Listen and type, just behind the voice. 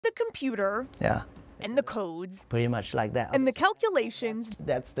the computer. Yeah. And the codes. Pretty much like that. And the calculations.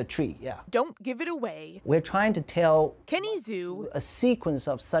 That's the tree, yeah. Don't give it away. We're trying to tell Kenny Zhu, a sequence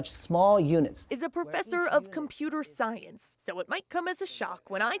of such small units, is a professor of computer science, so it might come as a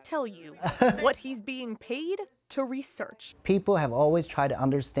shock when I tell you what he's being paid to research. People have always tried to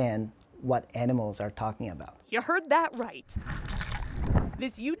understand what animals are talking about. You heard that right.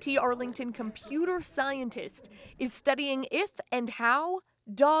 This UT Arlington computer scientist is studying if and how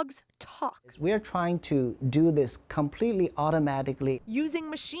dogs talk. We're trying to do this completely automatically. Using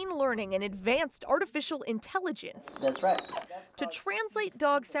machine learning and advanced artificial intelligence. That's right. To translate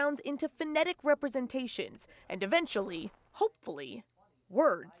dog sounds into phonetic representations and eventually, hopefully,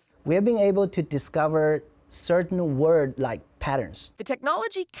 words. We're being able to discover certain word-like patterns. The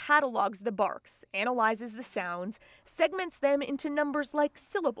technology catalogs the barks, analyzes the sounds, segments them into numbers like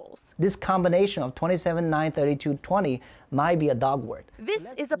syllables. This combination of 27, 9, 32, 20 might be a dog word. This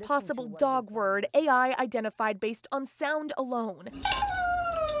is a possible dog word AI identified based on sound alone.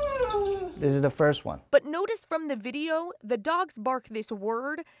 This is the first one. But notice from the video, the dogs bark this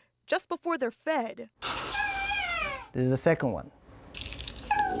word just before they're fed. This is the second one.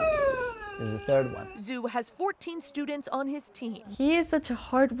 This is the third one. Zhu has 14 students on his team. He is such a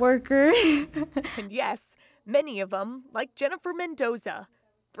hard worker. And yes, many of them, like Jennifer Mendoza,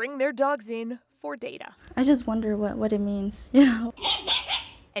 bring their dogs in for data. I just wonder what it means, you know?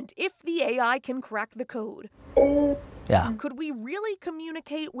 And if the AI can crack the code, Yeah. could we really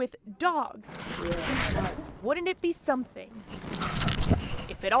communicate with dogs? Wouldn't it be something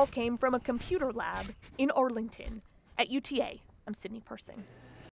if it all came from a computer lab in Arlington? At UTA, I'm Sydney Persing.